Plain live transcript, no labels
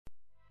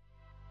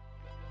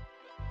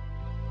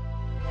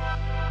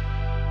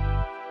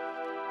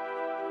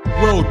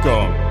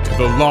Welcome to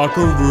the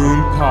Locker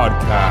Room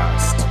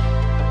Podcast,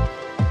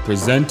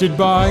 presented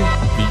by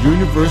the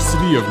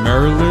University of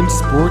Maryland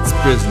Sports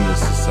Business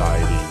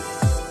Society.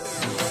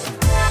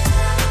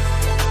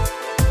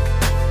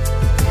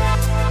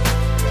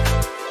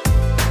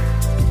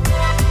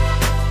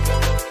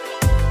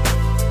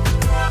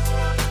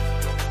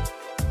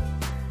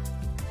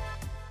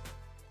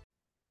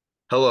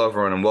 Hello,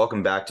 everyone, and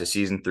welcome back to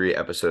Season 3,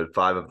 Episode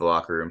 5 of the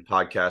Locker Room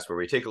Podcast, where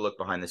we take a look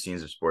behind the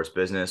scenes of sports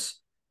business.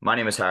 My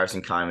name is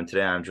Harrison Keim, and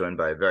today I'm joined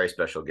by a very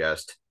special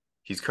guest.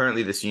 He's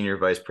currently the Senior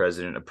Vice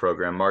President of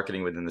Program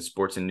Marketing within the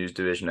Sports and News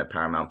Division at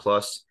Paramount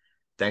Plus.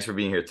 Thanks for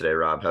being here today,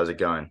 Rob. How's it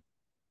going?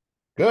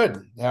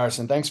 Good,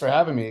 Harrison. Thanks for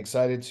having me.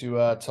 Excited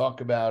to talk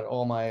about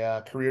all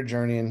my career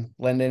journey and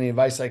lend any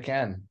advice I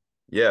can.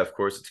 Yeah, of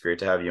course. It's great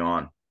to have you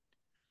on.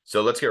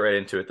 So let's get right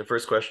into it. The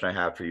first question I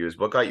have for you is,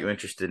 what got you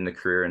interested in a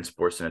career in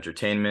sports and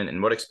entertainment,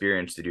 and what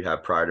experience did you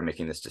have prior to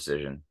making this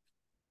decision?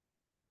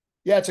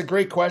 Yeah, it's a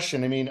great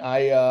question. I mean,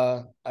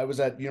 I was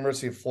at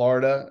University of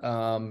Florida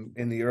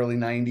in the early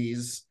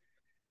 90s.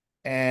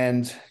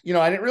 And,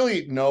 I didn't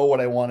really know what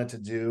I wanted to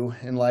do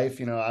in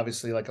life.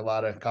 Obviously, like a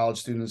lot of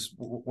college students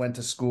went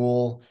to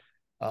school.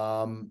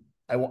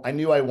 I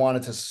knew I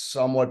wanted to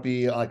somewhat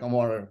be like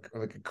a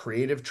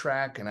creative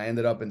track, and I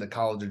ended up in the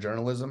College of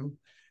Journalism,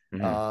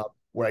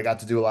 where I got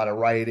to do a lot of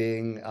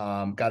writing,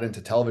 got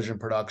into television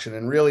production,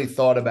 and really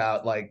thought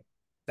about like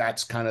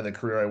that's kind of the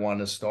career I wanted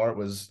to start,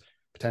 was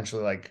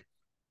potentially like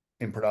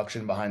in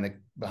production, behind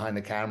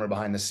the camera,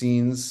 behind the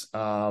scenes.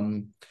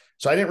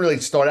 So I didn't really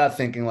start out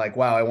thinking like,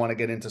 wow, I want to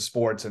get into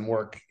sports and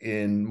work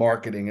in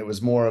marketing. It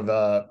was more of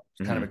a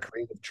kind of a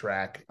creative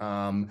track.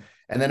 And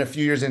then a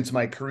few years into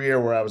my career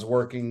where I was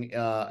working,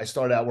 I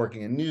started out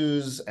working in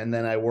news, and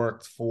then I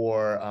worked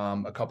for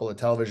a couple of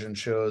television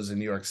shows in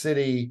New York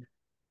City,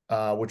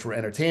 which were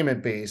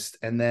entertainment based,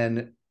 and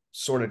then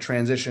sort of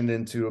transitioned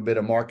into a bit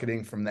of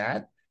marketing from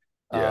that.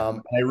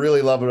 I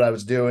really loved what I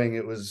was doing.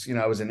 It was,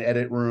 I was in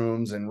edit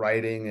rooms and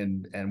writing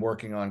and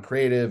working on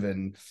creative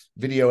and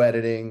video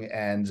editing,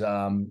 and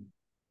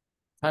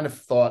kind of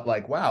thought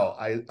like, wow,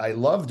 I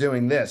love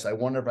doing this. I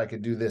wonder if I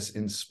could do this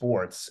in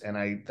sports.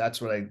 And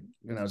that's what I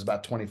was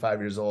about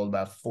 25 years old,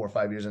 about 4 or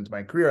 5 years into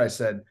my career. I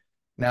said,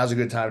 now's a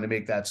good time to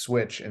make that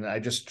switch. And I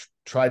just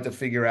tried to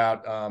figure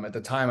out, at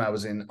the time I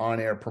was in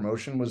on-air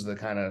promotion was the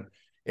kind of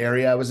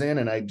area I was in.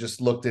 And I just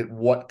looked at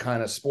what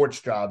kind of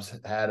sports jobs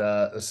had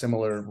a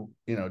similar,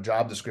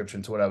 job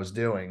description to what I was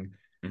doing.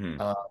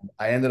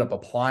 I ended up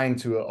applying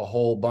to a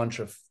whole bunch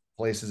of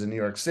places in New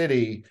York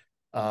City.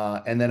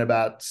 And then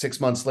about 6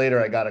 months later,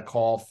 I got a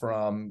call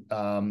from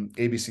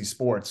ABC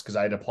Sports because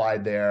I'd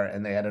applied there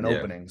and they had an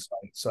opening.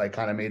 So I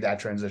kind of made that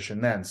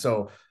transition then.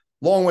 So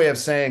long way of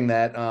saying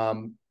that,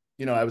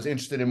 I was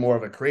interested in more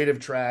of a creative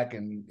track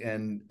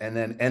and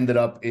then ended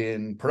up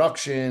in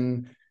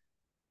production,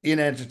 in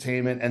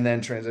entertainment, and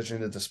then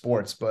transitioned into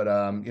sports. But,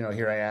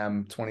 here I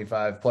am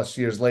 25 plus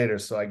years later.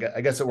 So I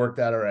guess it worked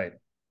out all right.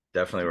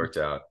 Definitely worked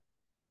out.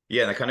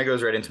 Yeah, and that kind of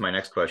goes right into my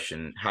next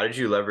question. How did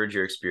you leverage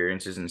your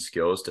experiences and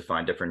skills to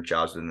find different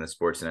jobs within the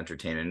sports and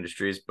entertainment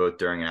industries, both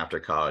during and after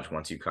college,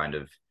 once you kind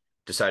of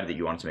decided that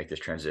you wanted to make this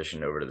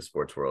transition over to the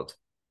sports world?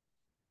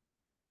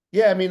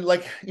 Yeah, I mean,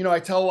 I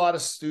tell a lot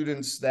of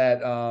students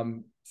that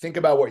think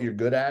about what you're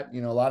good at.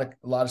 A lot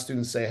of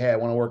students say, hey, I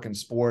want to work in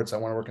sports. I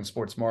want to work in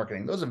sports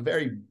marketing. Those are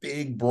very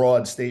big,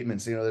 broad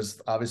statements.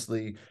 There's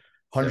obviously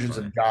hundreds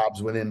of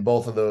jobs within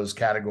both of those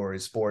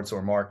categories, sports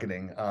or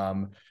marketing.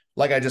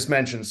 Like I just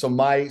mentioned, so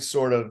my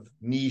sort of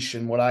niche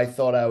and what I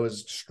thought I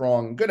was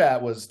strong and good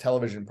at was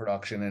television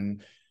production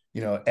and,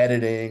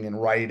 editing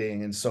and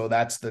writing. And so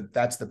that's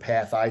the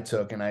path I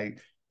took. And I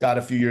got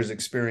a few years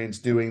experience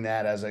doing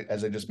that, as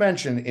I just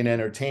mentioned, in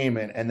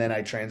entertainment. And then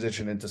I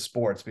transitioned into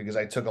sports because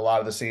I took a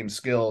lot of the same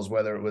skills,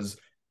 whether it was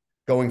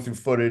going through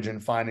footage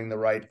and finding the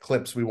right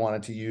clips we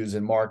wanted to use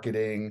in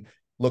marketing,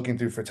 looking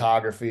through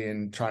photography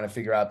and trying to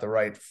figure out the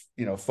right,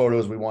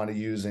 photos we want to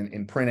use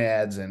in print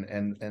ads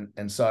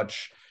and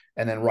such.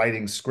 And then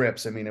writing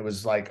scripts. I mean, it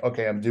was like,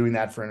 okay, I'm doing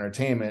that for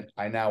entertainment.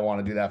 I now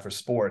want to do that for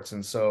sports.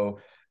 And so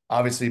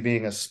obviously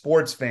being a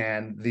sports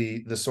fan,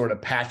 the sort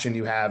of passion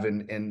you have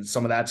in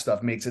some of that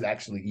stuff makes it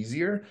actually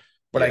easier.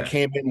 But I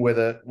came in with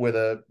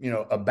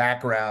a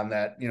background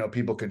that,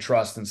 people could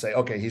trust and say,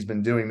 okay, he's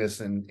been doing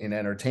this in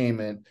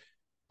entertainment.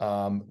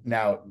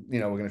 Now, we're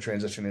going to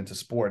transition into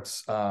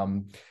sports.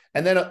 And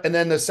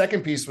then the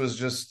second piece was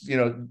just,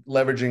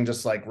 leveraging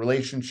just like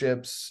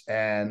relationships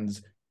and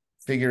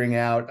figuring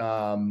out,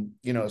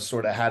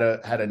 sort of how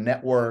to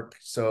network.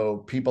 So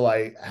people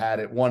I had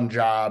at one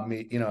job,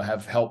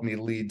 have helped me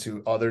lead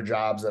to other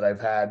jobs that I've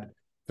had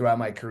throughout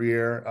my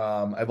career.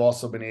 I've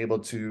also been able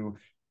to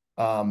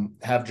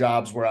have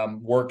jobs where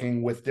I'm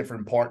working with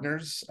different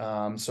partners.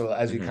 So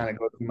as you kind of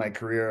go through my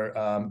career,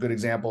 good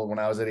example, when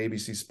I was at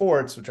ABC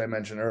Sports, which I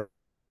mentioned earlier,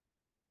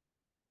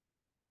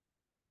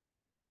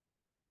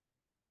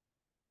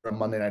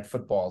 Monday Night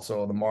Football.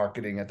 So the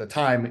marketing at the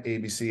time,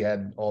 ABC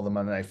had all the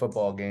Monday Night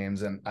Football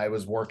games, and I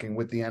was working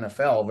with the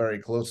NFL very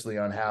closely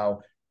on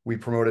how we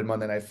promoted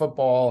Monday Night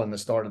Football and the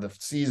start of the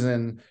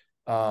season.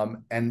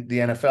 And the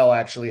NFL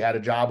actually had a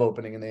job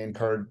opening, and they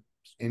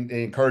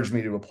encouraged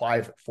me to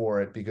apply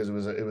for it because it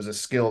was a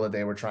skill that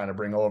they were trying to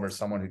bring over,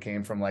 someone who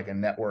came from like a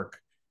network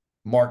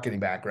marketing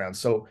background.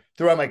 So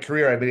throughout my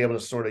career, I've been able to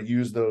sort of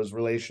use those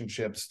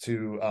relationships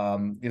to,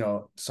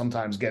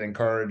 sometimes get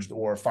encouraged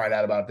or find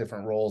out about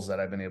different roles that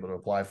I've been able to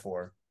apply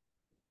for.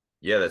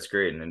 Yeah, that's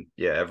great. And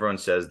yeah, everyone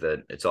says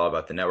that it's all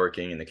about the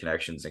networking and the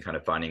connections and kind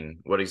of finding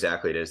what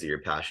exactly it is that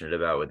you're passionate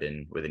about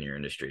within your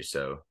industry.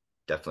 So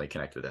definitely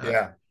connect with that.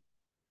 Yeah.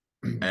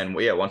 And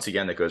yeah, once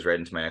again, that goes right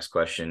into my next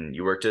question.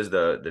 You worked as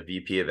the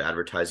VP of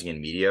advertising and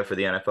media for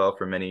the NFL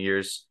for many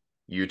years.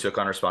 You took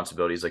on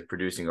responsibilities like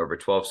producing over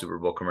 12 Super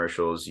Bowl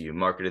commercials. You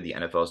marketed the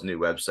NFL's new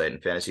website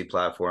and fantasy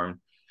platform,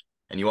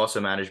 and you also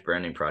managed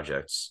branding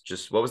projects.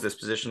 Just what was this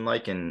position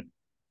like, and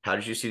how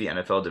did you see the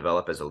NFL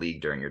develop as a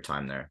league during your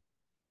time there?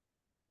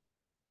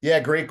 Yeah,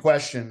 great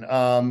question.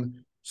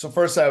 So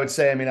first I would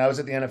say, I mean, I was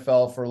at the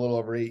NFL for a little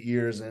over 8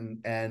 years,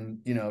 and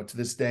to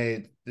this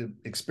day, the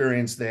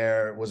experience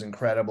there was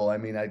incredible. I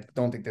mean, I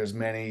don't think there's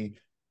many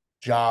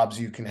jobs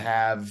you can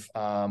have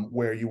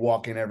where you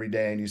walk in every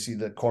day and you see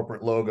the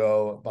corporate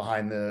logo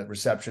behind the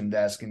reception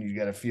desk and you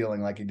get a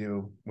feeling like you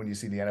do when you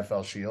see the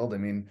NFL shield. I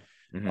mean,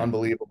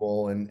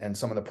 unbelievable. And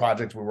some of the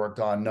projects we worked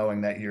on, knowing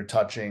that you're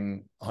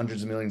touching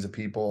hundreds of millions of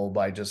people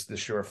by just the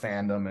sheer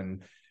fandom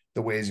and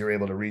the ways you're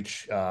able to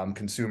reach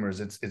consumers,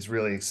 it's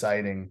really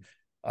exciting.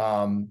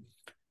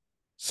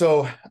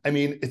 So, I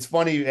mean, it's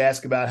funny you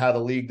ask about how the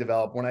league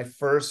developed. When I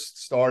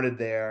first started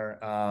there,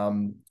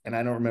 and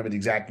I don't remember the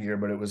exact year,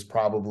 but it was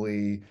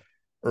probably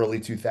early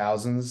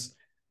 2000s.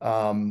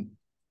 I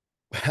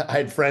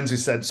had friends who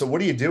said, "So what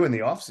do you do in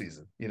the off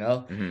season?"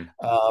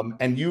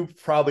 And you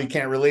probably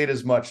can't relate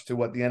as much to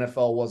what the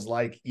NFL was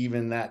like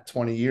even that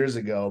 20 years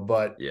ago,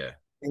 but Yeah.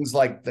 things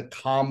like the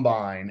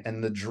combine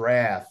and the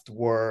draft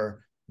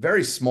were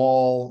very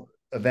small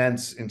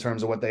events in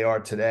terms of what they are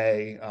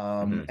today.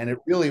 And it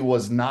really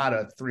was not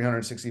a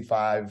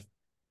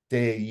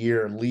 365-day a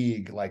year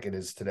league like it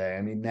is today.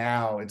 I mean,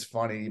 now it's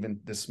funny,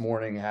 even this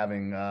morning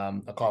having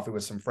a coffee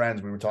with some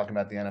friends, we were talking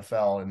about the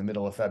NFL in the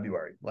middle of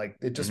February. Like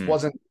it just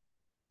wasn't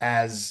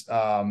as,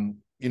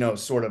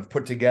 sort of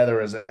put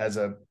together as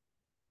a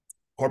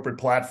corporate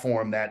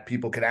platform that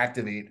people could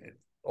activate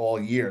all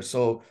year.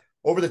 So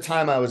over the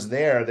time I was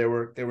there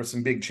were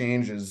some big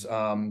changes.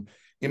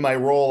 In my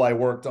role, I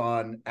worked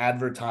on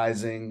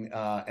advertising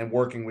and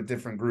working with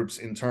different groups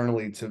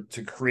internally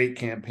to create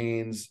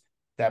campaigns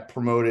that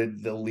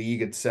promoted the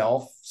league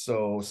itself.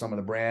 So some of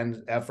the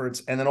brand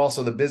efforts, and then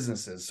also the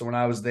businesses. So when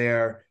I was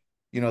there,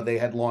 they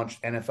had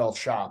launched NFL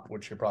Shop,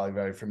 which you're probably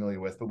very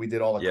familiar with, but we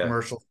did all the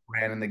commercials,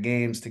 ran in the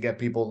games to get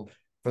people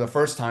for the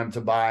first time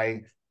to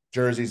buy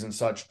jerseys and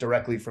such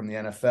directly from the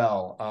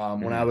NFL.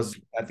 When I was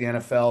at the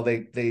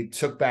NFL, they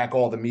took back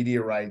all the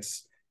media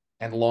rights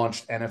and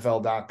launched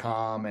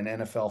NFL.com and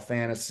NFL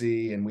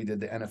Fantasy, and we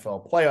did the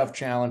NFL Playoff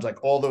Challenge,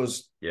 like all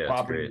those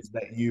properties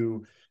that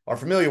you are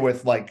familiar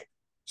with, like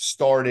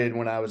started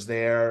when I was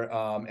there,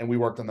 and we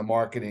worked on the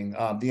marketing.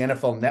 The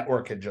NFL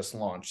Network had just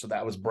launched, so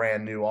that was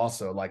brand new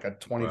also, like a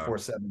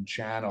 24/7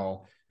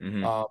 channel.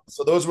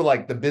 So those were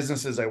like the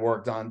businesses I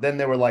worked on. Then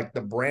there were like the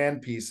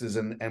brand pieces,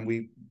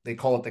 and they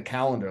call it the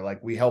calendar.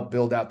 Like we helped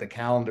build out the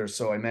calendar.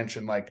 So I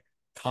mentioned like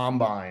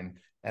Combine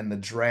and the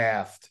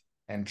draft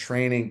and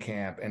training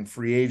camp and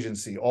free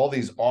agency, all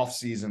these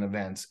off-season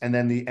events. And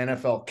then the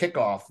NFL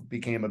kickoff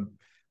became a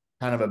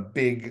kind of a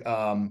big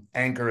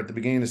anchor at the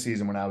beginning of the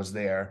season when I was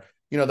there.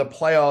 The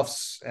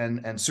playoffs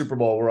and Super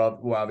Bowl were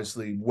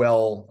obviously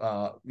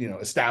well,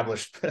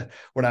 established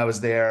when I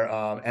was there.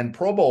 And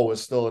Pro Bowl was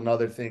still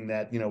another thing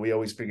that, we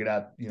always figured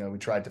out, we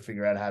tried to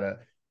figure out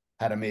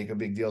how to make a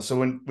big deal. So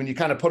when you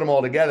kind of put them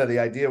all together, the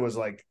idea was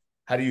like,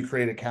 how do you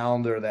create a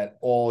calendar that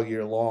all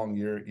year long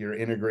you're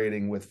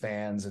integrating with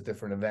fans at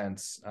different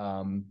events?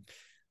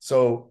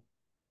 So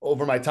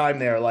over my time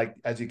there, like,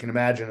 as you can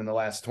imagine, in the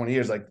last 20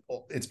 years, like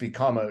it's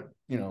become a,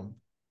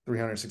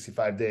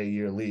 365-day a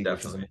year league.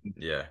 Definitely. Which is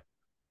amazing.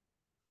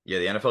 Yeah,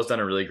 the NFL's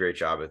done a really great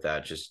job with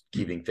that, just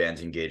keeping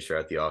fans engaged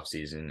throughout the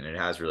offseason. And it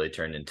has really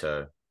turned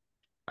into,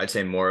 I'd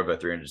say, more of a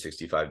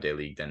 365-day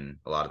league than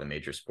a lot of the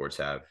major sports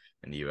have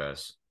in the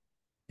US.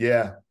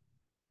 Yeah.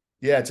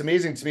 Yeah, it's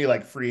amazing to me,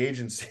 like free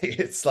agency.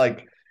 It's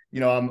like,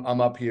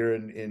 I'm up here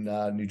in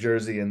New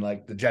Jersey, and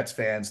like the Jets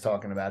fans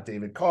talking about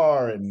David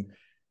Carr and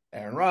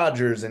Aaron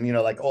Rodgers, and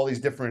like all these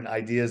different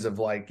ideas of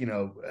like, and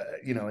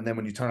then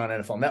when you turn on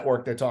NFL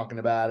Network, they're talking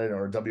about it,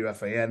 or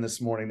WFAN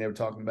this morning, they were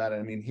talking about it.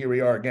 I mean, here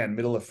we are again,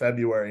 middle of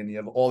February, and you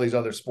have all these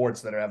other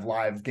sports that have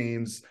live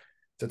games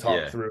to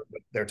talk through.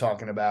 But they're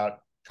talking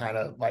about kind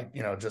of like,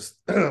 just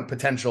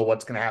potential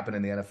what's going to happen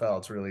in the NFL.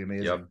 It's really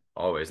amazing. Yep,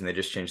 always. And they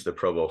just changed the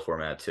Pro Bowl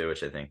format too,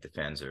 which I think the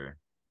fans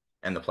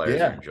and the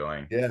players are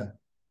enjoying.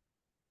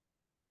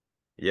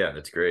 Yeah,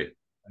 that's great.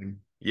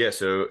 Yeah,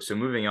 so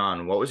moving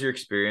on, what was your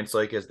experience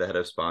like as the head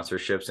of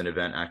sponsorships and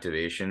event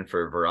activation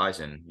for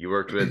Verizon? You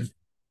worked with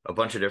a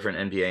bunch of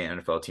different NBA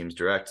and NFL teams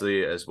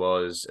directly, as well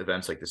as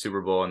events like the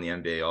Super Bowl and the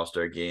NBA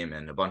All-Star Game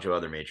and a bunch of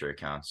other major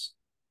accounts.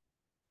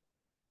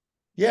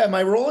 Yeah,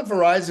 my role at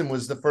Verizon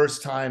was the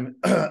first time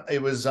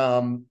it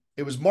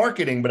was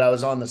marketing, but I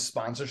was on the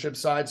sponsorship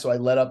side, so I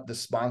led up the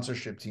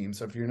sponsorship team.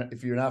 So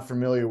if you're not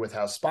familiar with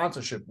how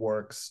sponsorship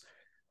works,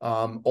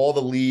 all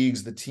the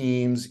leagues, the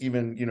teams,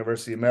 even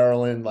University of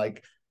Maryland,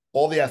 like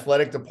all the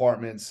athletic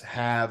departments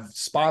have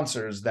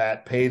sponsors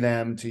that pay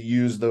them to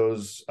use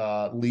those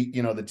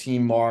the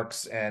team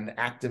marks and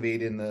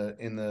activate in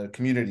the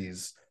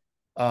communities.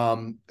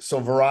 So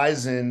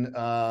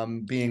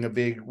Verizon, being a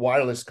big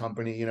wireless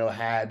company,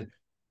 had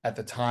at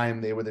the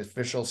time they were the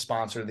official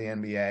sponsor of the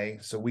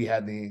NBA. So we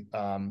had the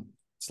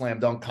slam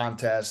dunk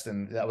contest,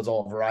 and that was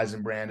all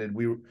Verizon branded.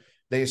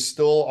 They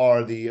still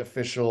are the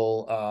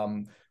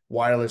official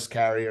wireless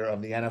carrier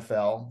of the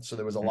NFL. So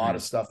there was a lot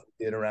of stuff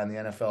we did around the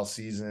NFL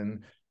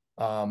season.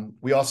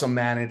 We also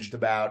managed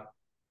about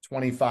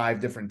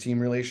 25 different team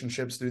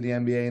relationships through the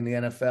NBA and the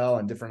NFL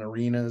and different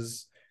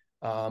arenas.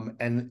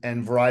 And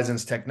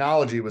Verizon's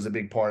technology was a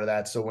big part of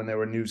that. So when there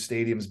were new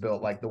stadiums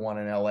built, like the one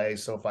in LA,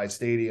 SoFi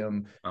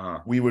Stadium,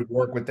 we would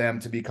work with them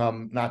to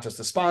become not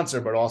just a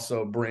sponsor, but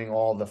also bring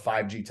all the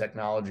 5G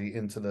technology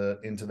into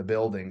the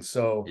building.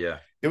 So Yeah.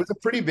 it was a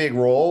pretty big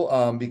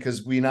role,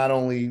 because we not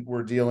only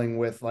were dealing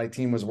with, my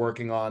team was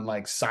working on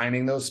like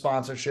signing those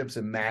sponsorships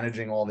and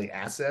managing all the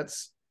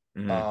assets.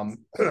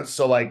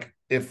 So like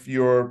if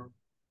you're,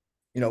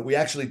 we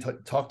actually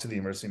talked to the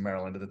University of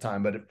Maryland at the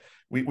time, but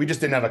we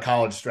just didn't have a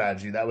college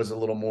strategy. That was a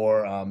little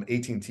more,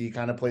 AT&T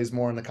kind of plays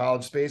more in the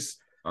college space.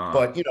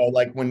 But,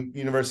 like when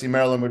University of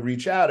Maryland would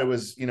reach out, it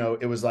was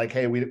like,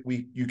 hey,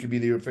 you could be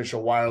the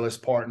official wireless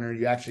partner.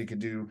 You actually could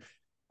do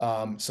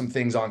some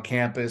things on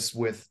campus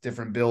with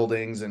different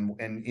buildings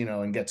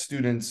and get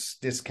students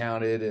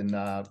discounted and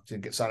to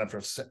get signed up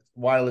for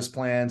wireless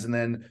plans. And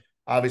then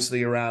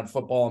obviously around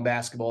football and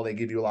basketball, they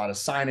give you a lot of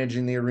signage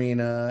in the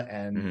arena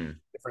and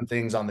different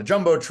things on the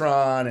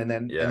Jumbotron. And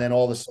then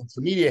all the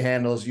social media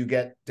handles, you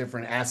get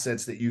different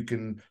assets that you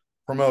can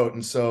promote.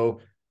 And so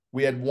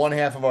we had one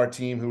half of our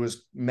team who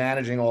was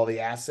managing all the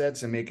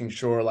assets and making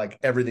sure like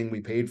everything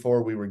we paid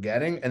for, we were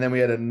getting. And then we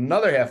had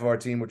another half of our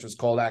team, which was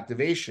called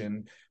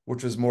activation,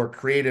 which was more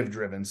creative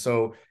driven.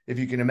 So if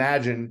you can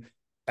imagine,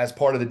 as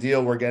part of the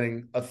deal, we're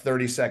getting a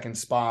 30-second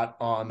spot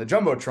on the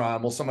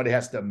Jumbotron. Well, somebody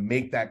has to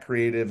make that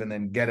creative and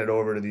then get it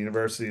over to the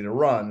university to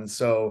run.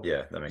 So,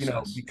 yeah, that makes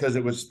sense. because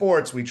it was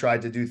sports, we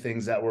tried to do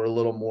things that were a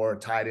little more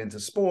tied into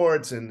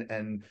sports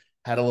and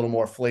had a little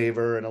more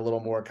flavor and a little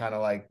more kind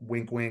of like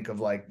wink, wink of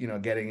like,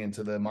 getting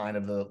into the mind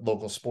of the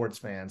local sports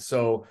fan.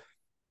 So,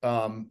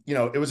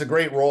 it was a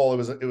great role.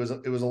 It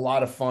was a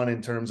lot of fun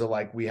in terms of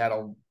like, we had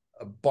a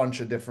bunch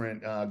of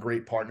different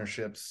great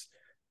partnerships.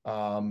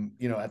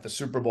 At the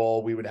Super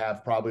Bowl, we would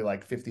have probably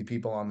like 50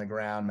 people on the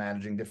ground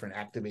managing different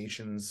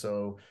activations.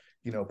 So,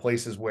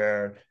 places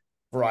where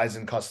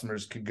Verizon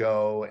customers could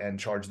go and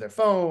charge their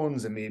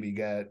phones and maybe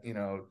get,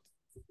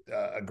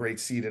 a great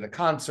seat at a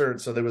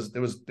concert. So there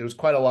was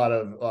quite a lot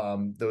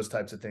of those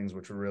types of things,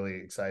 which were really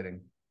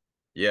exciting.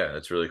 Yeah,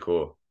 that's really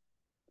cool.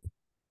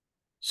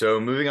 So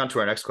moving on to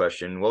our next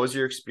question, what was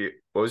your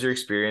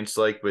experience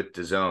like with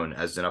DAZN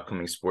as an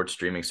upcoming sports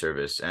streaming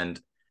service, and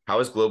how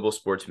has global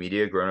sports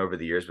media grown over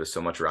the years with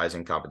so much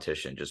rising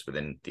competition just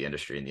within the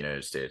industry in the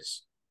United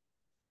States?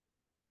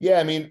 Yeah,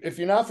 I mean, if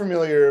you're not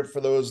familiar, for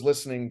those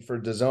listening for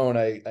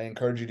DAZN, I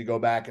encourage you to go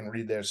back and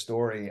read their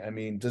story. I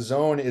mean,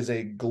 DAZN is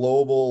a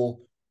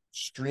global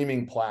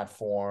streaming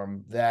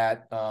platform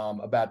that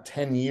about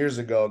 10 years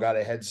ago got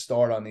a head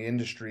start on the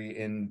industry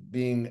in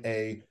being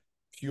a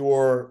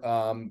pure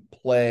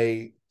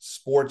play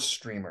sports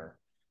streamer.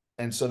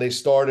 And so they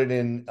started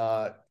in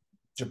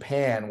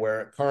Japan,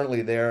 where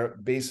currently they're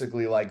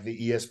basically like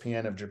the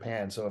ESPN of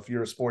Japan. So if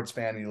you're a sports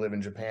fan and you live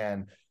in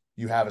Japan,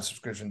 you have a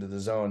subscription to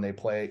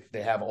DAZN.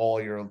 They have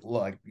all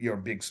your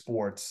big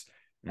sports.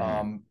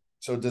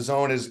 So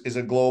DAZN is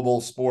a global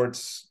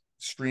sports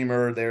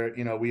streamer.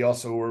 We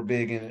also were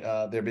big in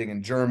they're big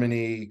in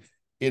Germany,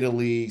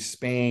 Italy,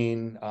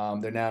 Spain.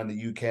 They're now in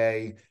the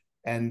UK,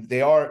 and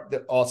they are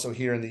also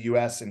here in the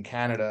US and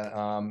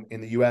Canada.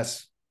 In the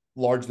US,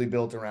 largely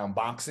built around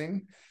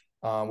boxing,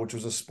 which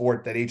was a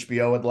sport that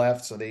HBO had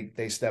left. So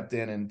they stepped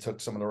in and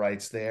took some of the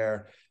rights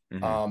there.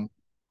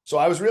 So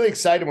I was really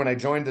excited when I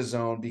joined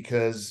DAZN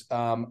because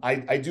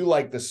I do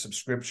like the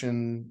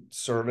subscription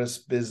service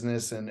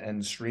business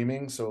and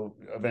streaming. So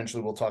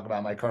eventually we'll talk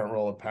about my current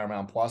role at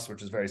Paramount Plus,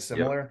 which is very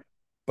similar.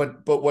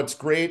 But what's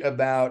great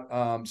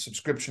about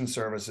subscription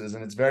services,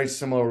 and it's very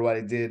similar to what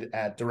I did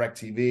at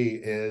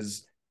DirecTV,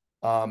 is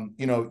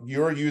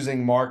you're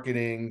using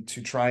marketing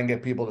to try and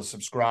get people to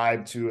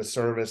subscribe to a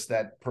service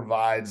that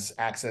provides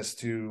access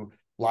to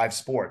live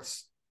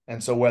sports.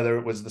 And so whether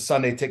it was the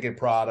Sunday ticket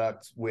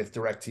product with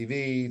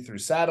DirecTV through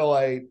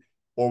satellite,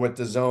 or with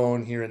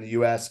DAZN here in the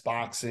US,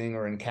 boxing,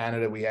 or in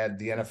Canada, we had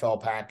the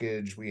NFL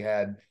package, we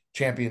had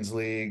Champions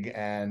League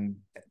and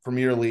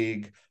Premier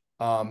League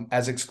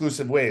as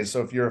exclusive ways.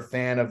 So if you're a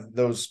fan of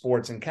those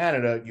sports in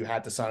Canada, you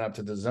had to sign up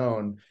to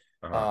DAZN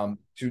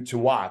to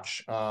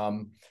watch.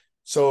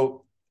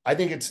 So I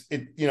think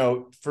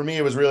for me,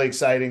 it was really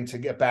exciting to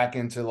get back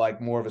into like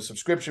more of a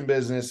subscription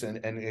business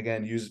and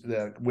again, use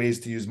the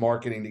ways to use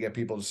marketing to get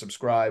people to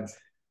subscribe.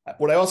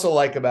 What I also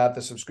like about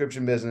the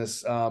subscription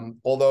business,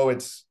 although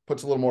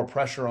puts a little more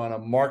pressure on a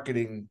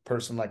marketing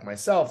person like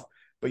myself,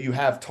 but you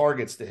have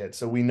targets to hit.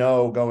 So we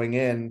know going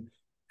in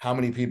how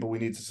many people we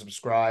need to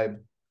subscribe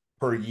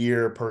per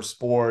year, per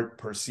sport,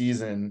 per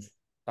season.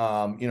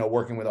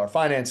 Working with our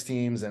finance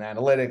teams and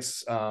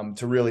analytics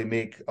to really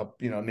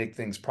make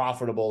things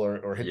profitable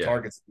or hit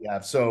targets we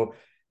have. So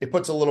it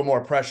puts a little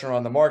more pressure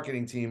on the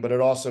marketing team, but it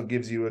also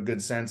gives you a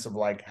good sense of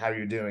like how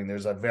you're doing.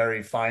 There's a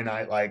very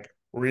finite, like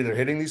we're either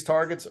hitting these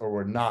targets or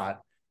we're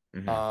not.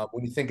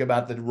 When you think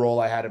about the role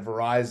I had at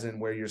Verizon,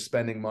 where you're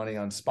spending money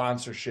on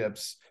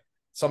sponsorships,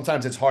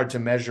 sometimes it's hard to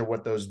measure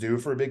what those do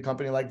for a big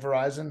company like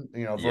Verizon.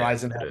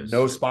 Verizon had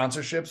no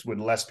sponsorships.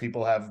 Would less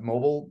people have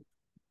mobile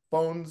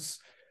phones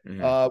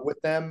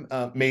with them?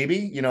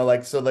 Maybe,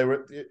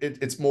 so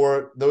it's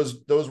more,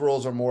 those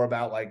roles are more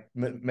about like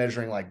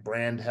measuring like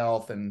brand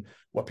health and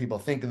what people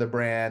think of the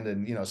brand,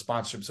 and,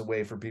 sponsorships, a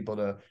way for people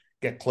to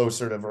get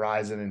closer to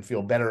Verizon and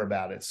feel better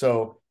about it.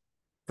 So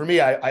for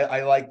me,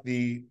 I like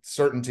the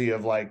certainty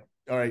of like,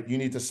 all right, you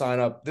need to sign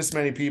up this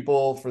many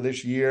people for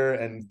this year,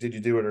 and did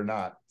you do it or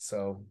not?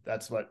 So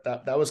that's what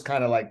that was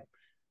kind of like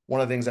one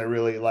of the things I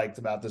really liked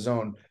about the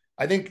Zone.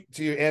 I think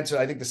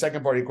the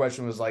second part of your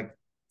question was like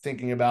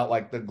thinking about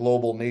like the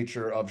global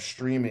nature of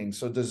streaming.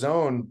 So the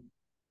Zone,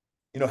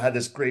 had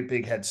this great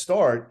big head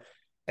start,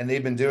 and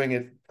they've been doing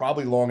it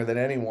probably longer than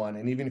anyone.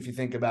 And even if you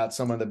think about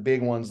some of the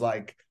big ones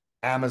like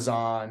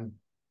Amazon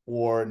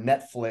or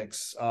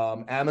Netflix,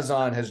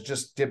 Amazon has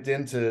just dipped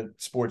into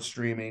sports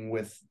streaming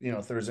with,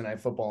 Thursday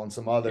Night Football and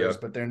some others,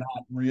 but they're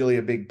not really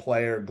a big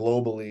player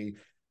globally.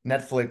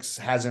 Netflix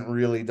hasn't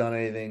really done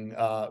anything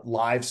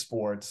live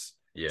sports.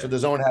 So the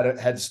Zone had a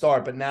head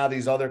start, but now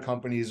these other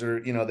companies are,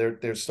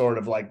 they're sort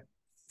of like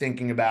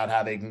thinking about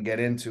how they can get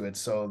into it.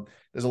 So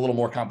there's a little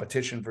more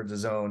competition for the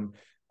Zone.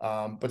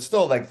 But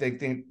still, like they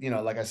think,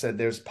 like I said,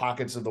 there's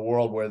pockets of the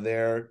world where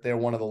they're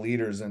one of the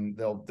leaders, and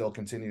they'll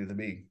continue to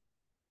be.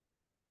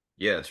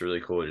 Yeah, it's really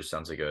cool. It just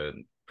sounds like a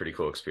pretty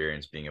cool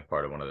experience being a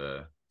part of one of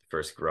the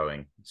first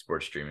growing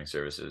sports streaming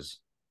services.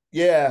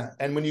 Yeah,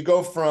 and when you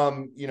go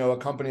from a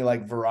company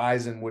like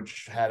Verizon,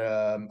 which had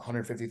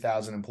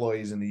 150,000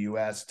 employees in the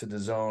U.S., to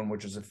DAZN,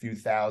 which is a few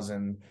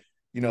thousand,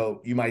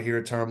 you might hear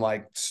a term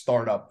like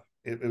startup.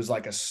 It was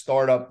like a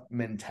startup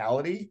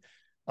mentality.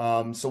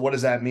 So what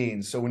does that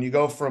mean? So when you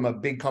go from a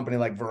big company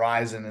like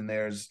Verizon, and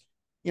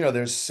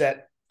there's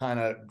set kind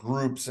of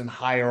groups and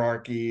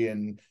hierarchy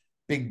and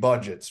big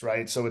budgets,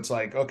 right? So it's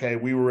like, okay,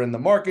 we were in the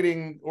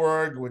marketing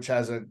org, which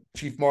has a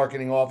chief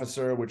marketing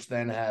officer, which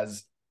then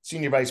has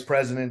senior vice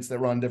presidents that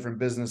run different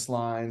business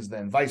lines,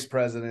 then vice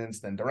presidents,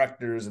 then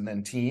directors, and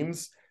then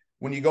teams.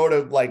 When you go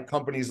to like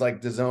companies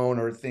like DAZN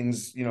or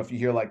things, if you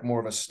hear like more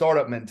of a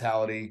startup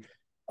mentality,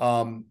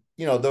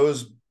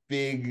 those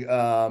big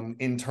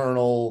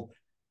internal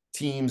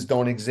teams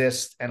don't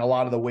exist, and a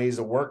lot of the ways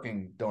of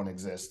working don't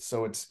exist.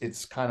 So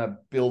it's kind of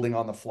building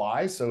on the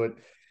fly. So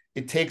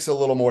it takes a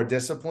little more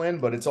discipline,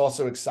 but it's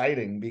also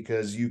exciting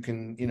because you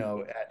can,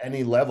 at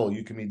any level,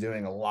 you can be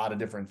doing a lot of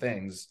different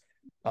things.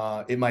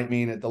 It might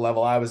mean at the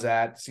level I was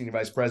at, senior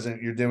vice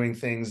president, you're doing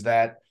things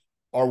that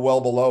are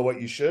well below what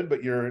you should,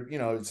 but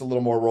it's a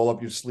little more roll up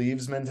your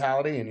sleeves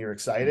mentality, and you're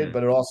excited.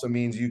 But it also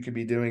means you could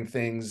be doing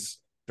things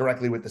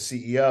directly with the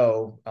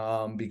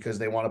CEO because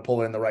they want to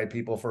pull in the right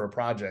people for a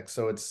project.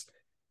 So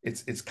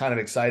it's kind of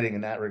exciting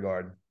in that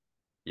regard.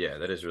 Yeah,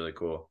 that is really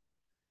cool.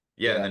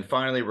 Yeah, and then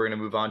finally, we're going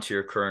to move on to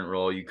your current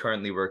role. You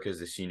currently work as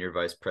the Senior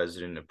Vice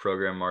President of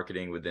Program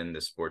Marketing within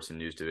the Sports and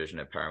News Division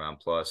at Paramount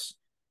Plus.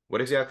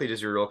 What exactly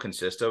does your role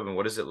consist of, and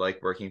what is it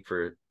like working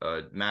for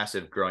a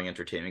massive growing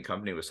entertainment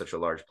company with such a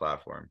large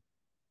platform?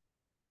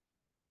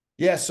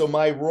 Yeah, so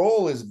my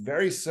role is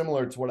very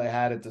similar to what I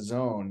had at the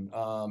Zone.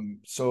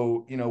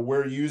 So,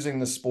 we're using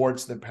the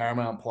sports that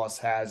Paramount Plus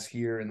has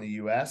here in the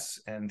US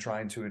and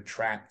trying to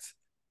attract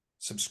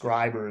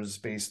subscribers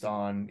based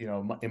on,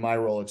 in my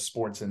role, it's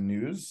sports and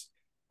news.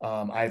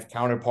 I have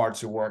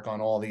counterparts who work on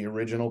all the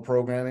original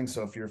programming.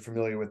 So if you're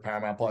familiar with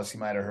Paramount Plus, you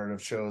might have heard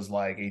of shows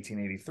like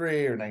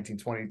 1883 or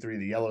 1923,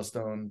 the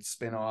Yellowstone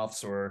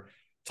spinoffs, or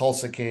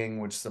Tulsa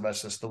King, which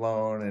Sylvester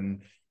Stallone,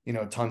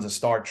 and tons of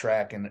Star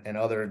Trek and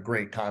other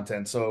great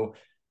content. So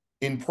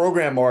in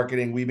program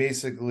marketing, we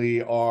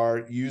basically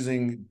are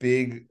using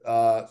big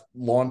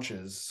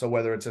launches. So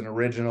whether it's an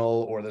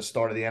original or the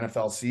start of the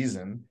NFL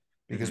season,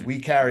 because we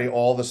carry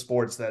all the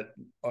sports that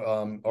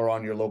are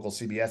on your local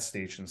CBS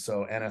station.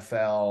 So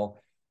NFL,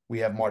 we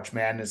have March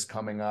Madness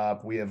coming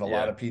up. We have a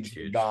lot of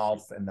PGA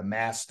golf and the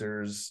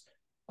Masters.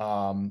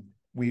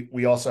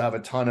 We also have a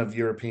ton of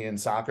European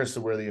soccer.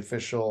 So we're the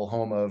official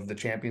home of the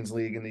Champions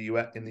League in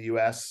the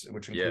US,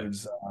 which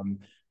includes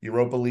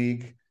Europa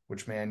League,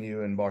 which Man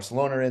U and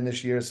Barcelona are in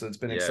this year. So it's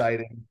been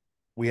exciting.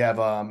 We have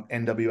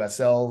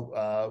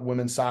NWSL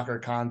women's soccer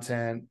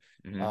content.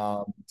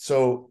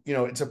 So,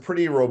 it's a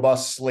pretty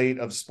robust slate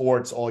of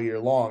sports all year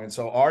long. And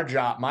so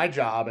my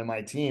job and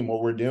my team,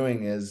 what we're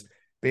doing is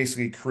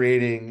basically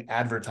creating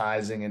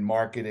advertising and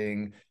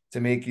marketing to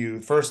make you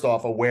first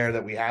off aware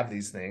that we have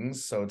these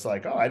things. So it's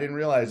like, oh, I didn't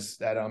realize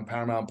that on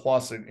Paramount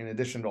Plus, in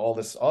addition to all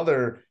this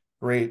other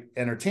great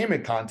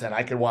entertainment content,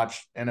 I could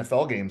watch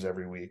NFL games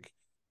every week.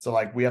 So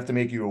like we have to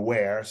make you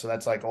aware. So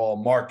that's like all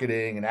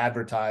marketing and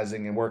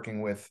advertising and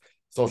working with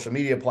social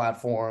media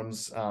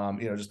platforms,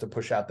 just to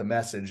push out the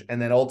message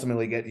and then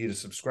ultimately get you to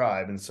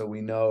subscribe. And so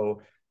we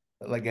know,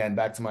 again,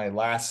 back to my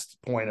last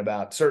point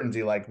about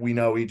certainty, like we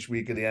know each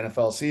week of the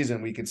NFL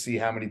season, we could see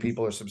how many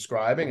people are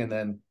subscribing and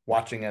then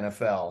watching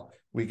NFL.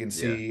 We can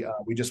see,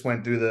 we just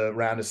went through the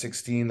round of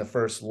 16, the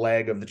first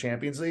leg of the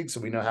Champions League. So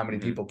we know how many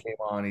people came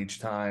on each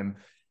time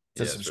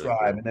to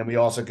subscribe. Really cool. And then we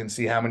also can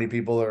see how many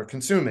people are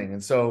consuming.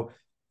 And so,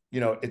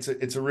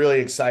 it's a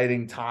really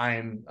exciting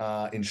time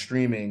in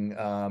streaming,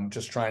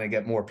 just trying to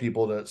get more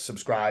people to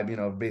subscribe,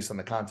 based on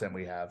the content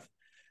we have.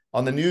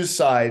 On the news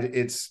side,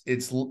 it's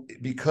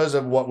because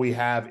of what we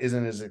have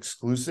isn't as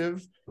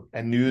exclusive,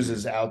 and news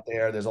is out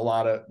there. There's a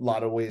lot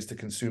of ways to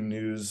consume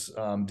news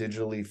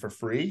digitally for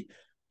free,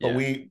 but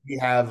we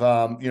have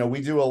we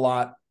do a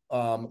lot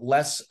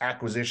less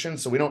acquisition,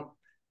 so we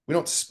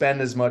don't spend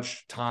as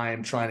much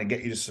time trying to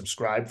get you to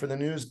subscribe for the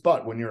news.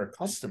 But when you're a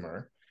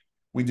customer,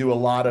 we do a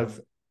lot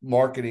of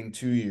marketing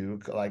to you,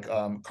 like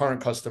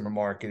current customer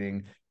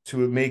marketing,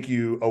 to make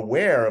you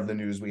aware of the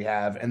news we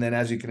have, and then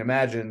as you can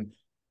imagine,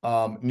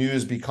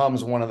 news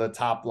becomes one of the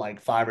top like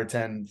 5 or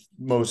 10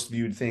 most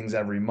viewed things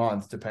every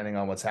month, depending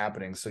on what's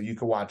happening. So you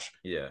could watch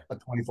a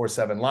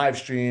 24/7 live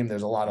stream.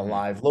 There's a lot of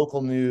live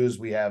local news.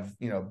 We have,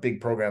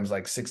 big programs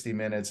like 60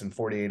 Minutes and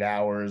 48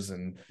 Hours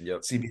and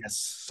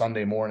CBS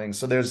Sunday Morning.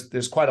 So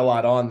there's quite a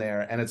lot on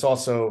there, and it's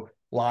also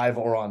live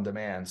or on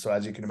demand. So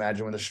as you can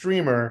imagine, with a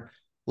streamer,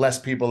 less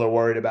people are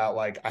worried about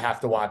like, I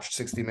have to watch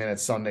 60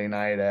 Minutes Sunday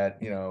night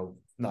at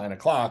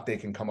 9:00. They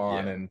can come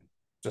on and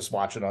just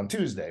watch it on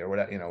Tuesday or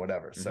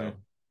whatever. So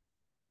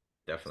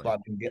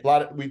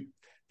definitely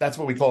that's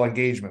what we call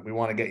engagement. We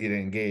want to get you to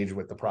engage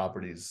with the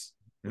properties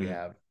we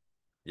have.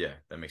 Yeah,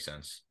 that makes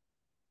sense.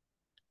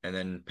 And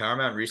then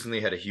Paramount recently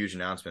had a huge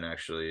announcement,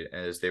 actually,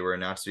 as they were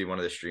announced to be one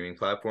of the streaming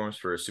platforms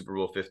for Super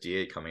Bowl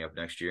 58 coming up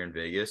next year in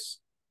Vegas.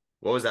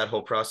 What was that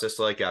whole process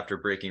like after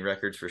breaking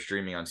records for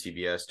streaming on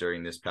CBS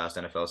during this past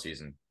NFL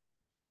season?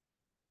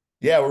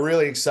 Yeah, we're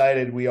really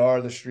excited. We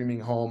are the streaming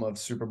home of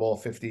Super Bowl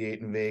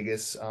 58 in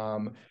Vegas.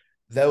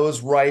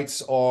 Those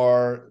rights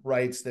are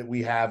rights that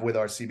we have with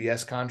our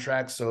CBS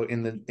contract. So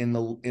in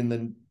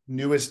the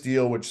newest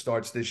deal, which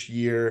starts this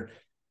year,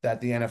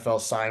 that the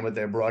NFL signed with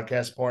their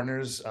broadcast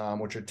partners,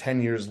 which are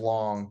 10 years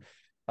long,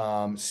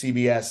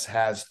 CBS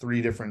has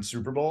 3 different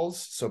Super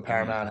Bowls. So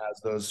Paramount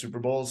has those Super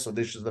Bowls. So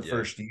this is the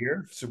first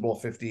year, Super Bowl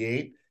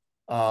 58.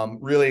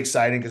 Really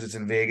exciting because it's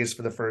in Vegas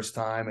for the first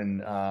time.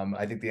 And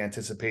I think the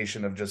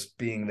anticipation of just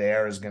being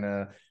there is going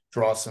to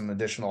draw some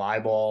additional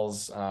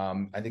eyeballs.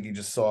 I think you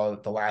just saw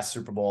that the last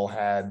Super Bowl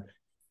had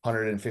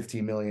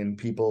 150 million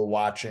people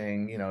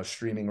watching,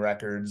 streaming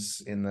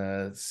records in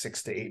the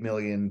 6 to 8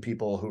 million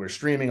people who are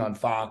streaming on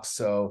Fox.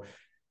 So,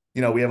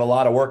 we have a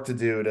lot of work to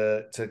do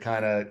to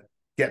kind of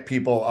get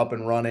people up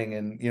and running.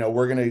 And,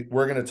 we're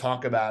going to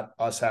talk about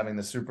us having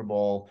the Super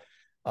Bowl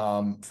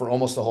for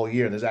almost the whole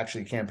year. There's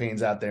actually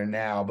campaigns out there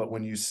now, but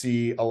when you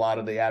see a lot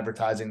of the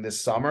advertising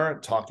this summer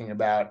talking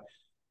about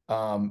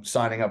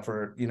signing up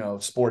for,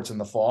 sports in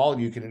the fall,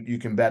 you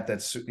can bet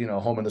that,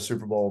 home of the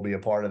Super Bowl will be a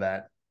part of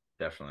that.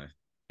 Definitely.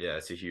 Yeah,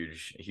 it's a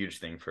huge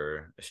thing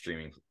for a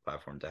streaming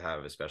platform to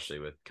have, especially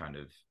with kind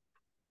of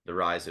the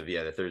rise of,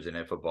 the Thursday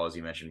Night Football, as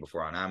you mentioned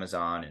before, on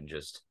Amazon, and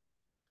just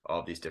all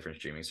of these different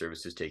streaming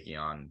services taking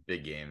on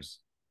big games.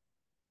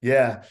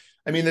 Yeah.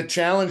 I mean, the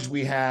challenge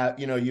we have,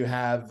 you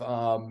have,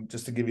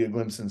 just to give you a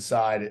glimpse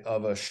inside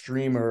of a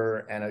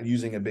streamer and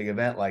using a big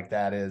event like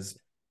that is,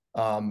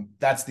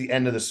 that's the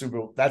end of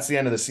that's the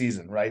end of the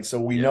season, right? So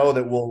we know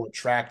that we'll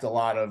attract a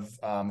lot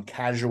of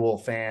casual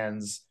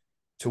fans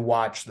to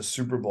watch the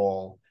Super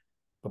Bowl.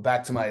 But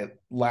back to my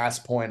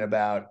last point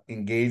about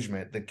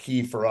engagement, the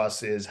key for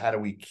us is how do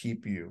we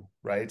keep you,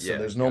 right? So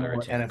there's no more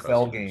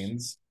NFL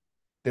games.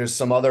 There's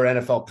some other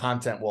NFL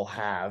content we'll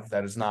have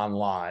that is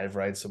non-live,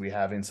 right? So we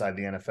have Inside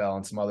the NFL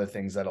and some other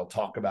things that'll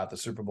talk about the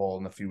Super Bowl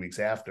in the few weeks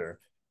after.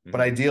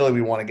 But ideally,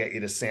 we want to get you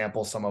to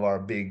sample some of our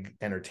big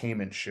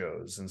entertainment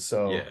shows. And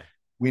so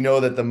we know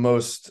that the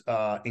most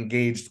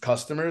engaged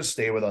customers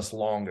stay with us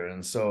longer.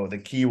 And so the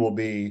key will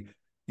be,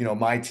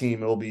 my team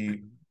will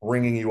be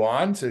bringing you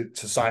on to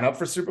sign up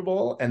for Super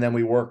Bowl. And then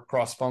we work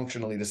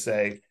cross-functionally to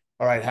say,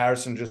 all right,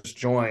 Harrison just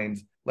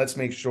joined. Let's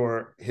make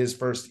sure his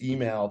first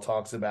email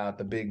talks about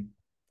the big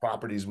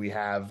properties we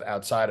have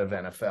outside of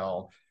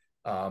NFL.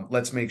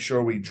 Let's make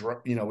sure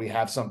we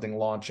have something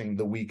launching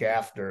the week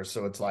after.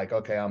 So it's like,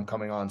 okay, I'm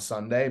coming on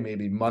Sunday,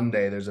 maybe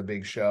Monday, there's a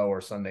big show, or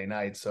Sunday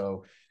night.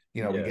 So,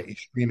 we get you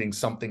streaming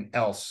something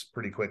else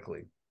pretty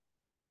quickly.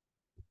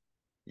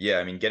 Yeah.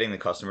 I mean, getting the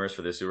customers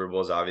for the Super Bowl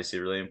is obviously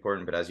really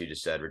important, but as you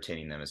just said,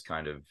 retaining them is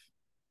kind of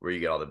where you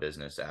get all the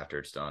business after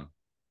it's done.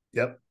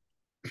 Yep.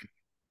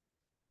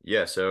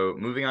 Yeah, so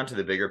moving on to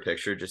the bigger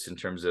picture, just in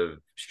terms of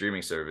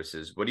streaming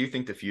services, what do you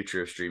think the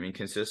future of streaming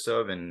consists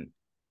of, and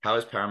how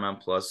has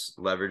Paramount Plus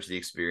leveraged the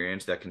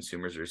experience that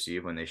consumers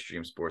receive when they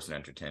stream sports and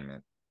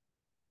entertainment?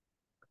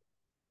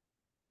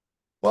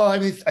 Well, I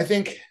mean, I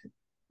think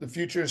the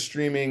future of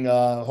streaming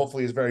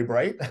hopefully is very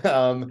bright.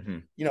 Hmm.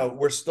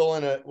 We're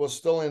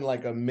still in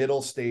like a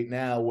middle state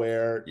now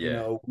where,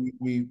 Yeah,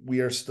 we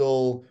are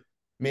still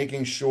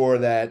making sure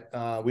that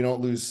we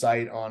don't lose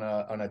sight on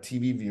a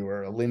TV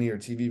viewer, a linear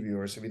TV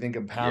viewer. So if you think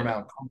of yeah,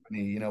 Paramount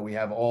Company, we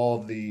have all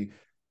of the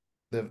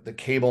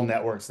cable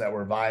networks that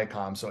were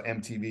Viacom, so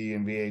MTV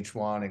and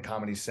VH1 and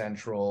Comedy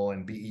Central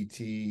and BET.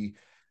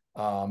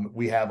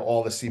 We have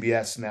all the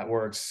CBS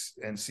networks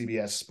and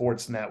CBS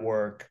Sports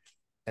Network,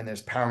 and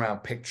there's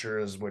Paramount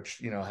Pictures, which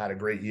had a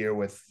great year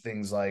with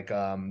things like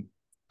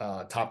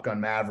Top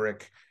Gun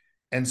Maverick,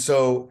 and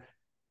so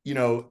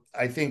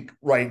I think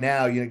right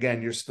now,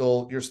 again, you're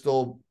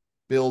still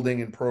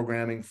building and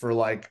programming for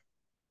like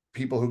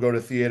people who go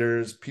to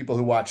theaters, people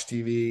who watch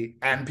TV,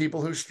 and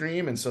people who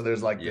stream. And so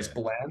there's like this yeah.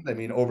 blend. I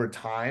mean, over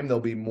time, there'll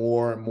be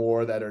more and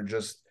more that are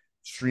just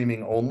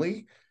streaming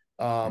only,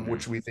 Hmm.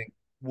 which we think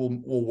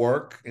will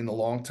work in the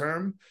long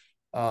term.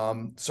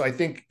 So I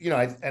think,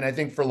 I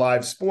think for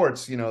live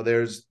sports,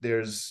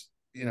 there's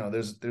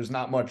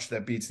not much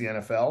that beats the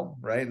NFL,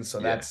 right? And so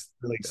Yeah, that's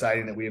really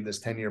exciting definitely. that we have this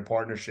 10-year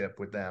partnership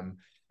with them.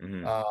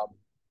 Hmm. Um,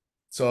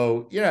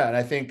 so yeah, and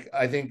I think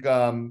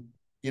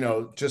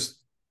just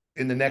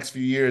in the next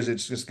few years,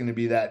 it's just going to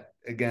be that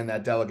again,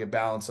 that delicate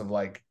balance of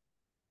like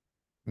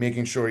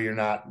making sure you're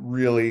not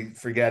really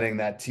forgetting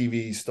that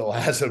TV still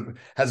has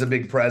a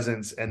big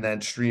presence, and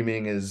that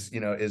streaming is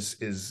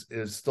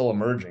still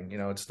emerging.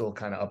 It's still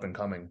kind of up and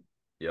coming.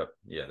 Yep.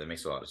 Yeah, that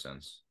makes a lot of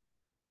sense.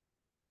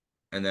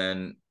 And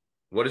then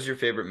what has your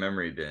favorite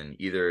memory been,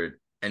 either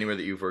anywhere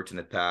that you've worked in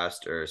the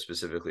past or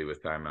specifically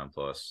with Paramount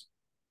Plus?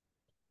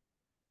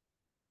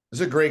 It's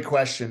a great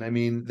question. I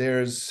mean,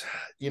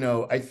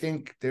 I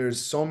think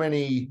there's so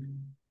many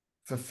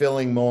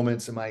fulfilling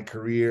moments in my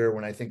career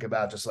when I think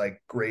about just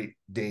like great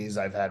days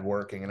I've had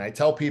working. And I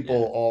tell Yeah,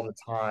 people all the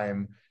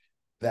time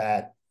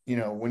that,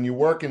 when you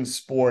work in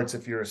sports,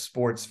 if you're a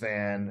sports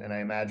fan, and I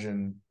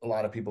imagine a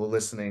lot of people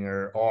listening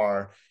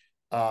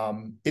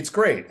it's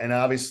great. And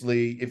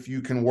obviously, if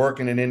you can work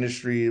in an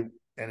industry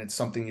and it's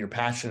something you're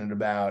passionate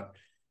about,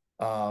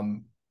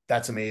 um,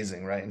 that's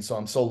amazing, right? And so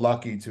I'm so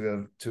lucky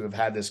to have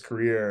had this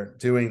career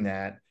doing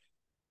that.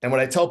 And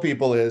what I tell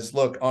people is,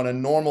 look, on a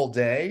normal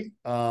day,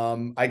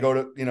 I go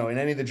to, in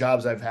any of the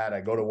jobs I've had, I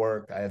go to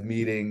work, I have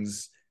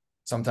meetings.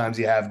 Sometimes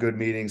you have good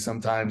meetings.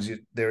 Sometimes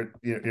they're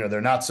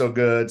not so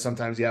good.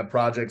 Sometimes you have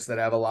projects that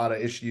have a lot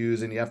of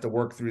issues and you have to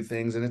work through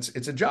things. And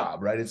it's a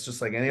job, right? It's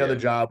just like any other yeah,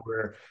 job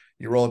where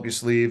you roll up your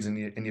sleeves and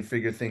you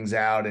figure things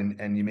out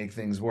and you make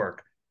things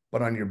work.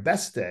 But on your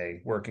best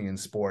day working in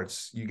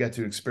sports, you get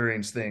to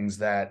experience things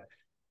that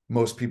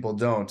most people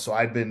don't. So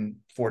I've been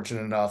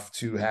fortunate enough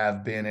to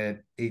have been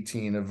at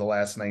 18 of the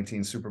last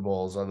 19 Super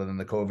Bowls, other than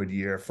the COVID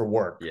year, for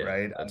work. yeah.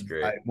 Right. That's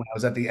great. When I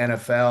was at the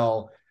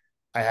NFL,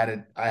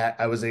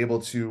 I was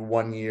able to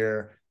one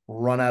year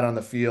run out on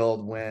the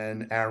field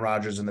when Aaron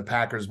Rodgers and the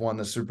Packers won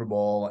the Super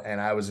Bowl,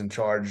 and I was in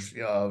charge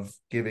of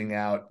giving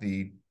out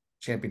the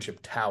championship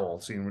towel.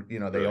 So they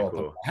Really all put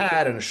cool. a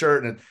hat and a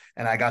shirt,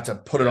 and I got to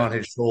put it Yeah, on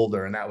his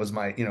shoulder, and that was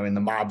my in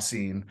the mob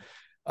scene.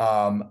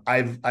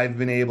 I've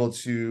been able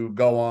to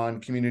go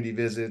on community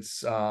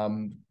visits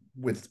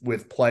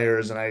with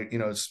players, and I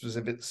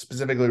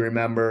specifically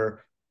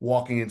remember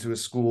walking into a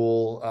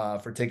school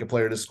for Take a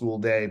Player to School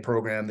Day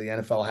program the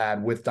NFL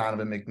had with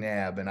Donovan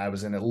McNabb, and I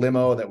was in a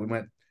limo that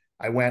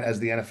I went as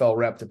the NFL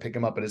rep to pick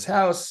him up at his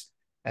house.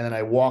 And then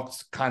I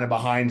walked kind of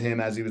behind him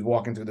as he was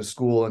walking through the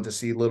school, and to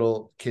see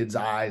little kids'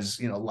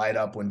 eyes, light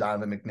up when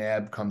Donovan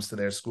McNabb comes to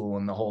their school,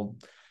 and the whole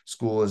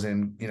school is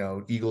in,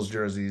 Eagles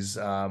jerseys,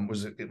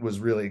 it was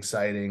really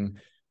exciting.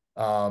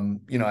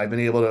 I've been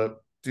able to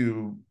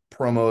do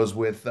promos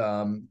with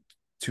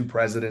two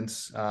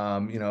presidents,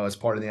 as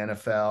part of the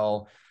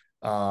NFL.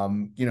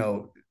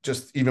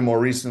 Just even more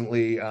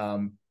recently,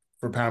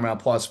 for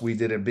Paramount Plus, we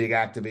did a big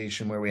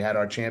activation where we had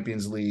our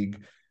Champions League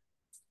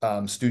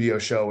studio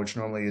show, which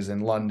normally is in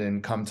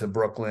London, come to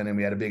Brooklyn, and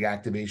we had a big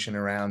activation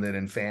around it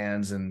and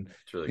fans, and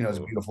it's really it was a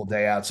cool. beautiful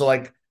day out. So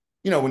like,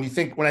 when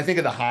I think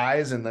of the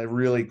highs and the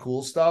really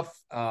cool stuff,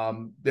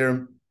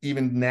 there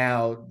even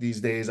now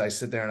these days I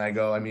sit there and I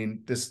go, I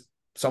mean,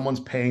 someone's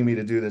paying me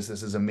to do this.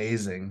 This is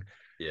amazing.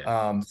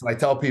 Yeah, So I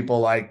tell people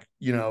like,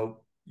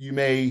 you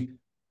may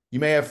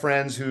have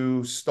friends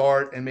who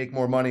start and make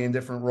more money in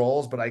different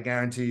roles, but I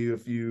guarantee you,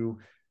 if you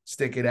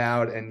stick it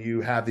out and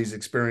you have these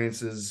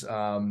experiences,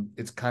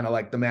 it's kind of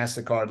like the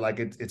MasterCard, like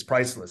it's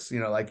priceless.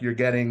 Like you're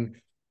getting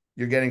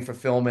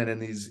fulfillment in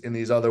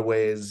these other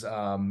ways,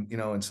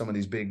 in some of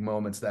these big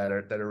moments that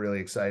are really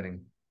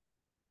exciting.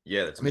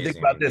 yeah. That's I mean, think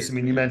amazing. about this. I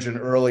mean, you Yeah, mentioned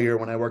earlier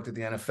when I worked at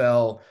the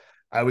NFL,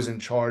 I was in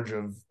charge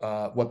of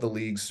what the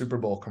league's Super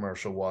Bowl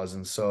commercial was,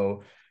 and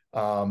so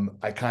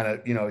I kind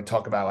of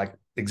talk about like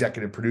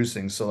executive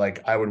producing. So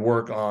like I would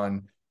work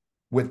on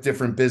with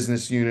different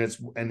business units,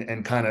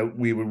 and kind of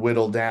we would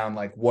whittle down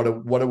like what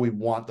do we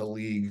want the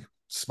league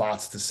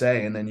spots to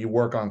say, and then you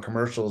work on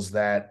commercials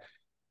that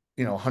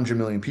 100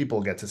 million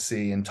people get to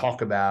see and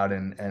talk about,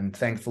 and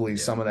thankfully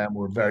some of them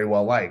were very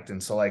well liked.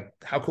 And so, like,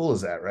 how cool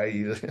is that, right?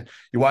 You're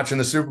watching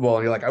the Super Bowl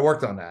and you're like, I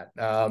worked on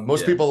that.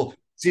 Most people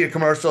see a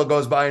commercial,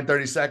 goes by in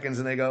 30 seconds,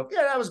 and they go,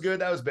 yeah, that was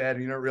good, that was bad.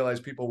 And you don't realize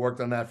people worked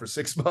on that for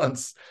 6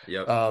 months.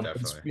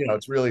 Definitely.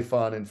 It's really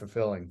fun and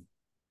fulfilling.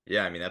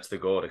 Yeah, I mean, that's the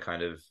goal, to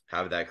kind of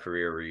have that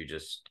career where you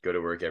just go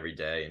to work every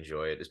day,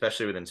 enjoy it,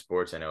 especially within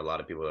sports. I know a lot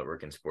of people that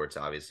work in sports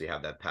obviously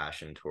have that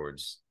passion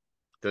towards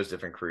those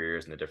different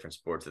careers and the different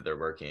sports that they're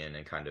working in,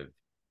 and kind of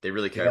they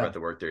really care about the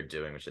work they're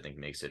doing, which I think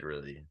makes it a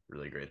really,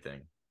 really great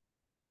thing.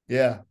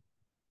 Yeah.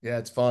 Yeah,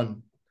 it's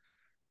fun.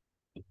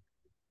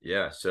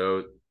 Yeah,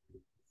 so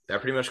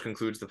that pretty much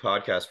concludes the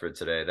podcast for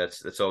today.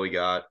 That's all we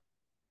got.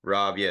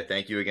 Rob, yeah,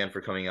 thank you again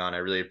for coming on. I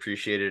really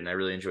appreciate it, and I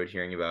really enjoyed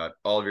hearing about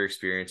all of your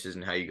experiences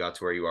and how you got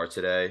to where you are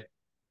today.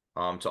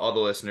 To all the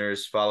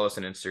listeners, follow us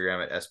on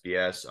Instagram at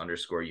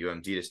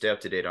SBS_UMD to stay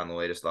up to date on the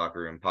latest locker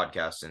room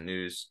podcasts and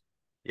news.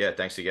 Yeah,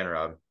 thanks again,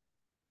 Rob.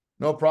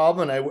 No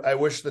problem. And I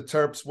wish the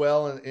Terps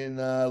well. In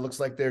looks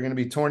like they're going to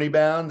be tourney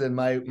bound, and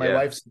my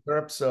wife's a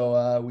Terp,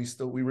 so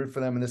we root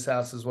for them in this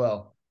house as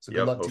well. So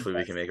good luck. Hopefully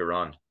we can make a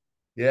run.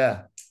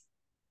 Yeah.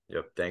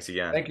 Yep. Thanks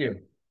again. Thank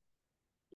you.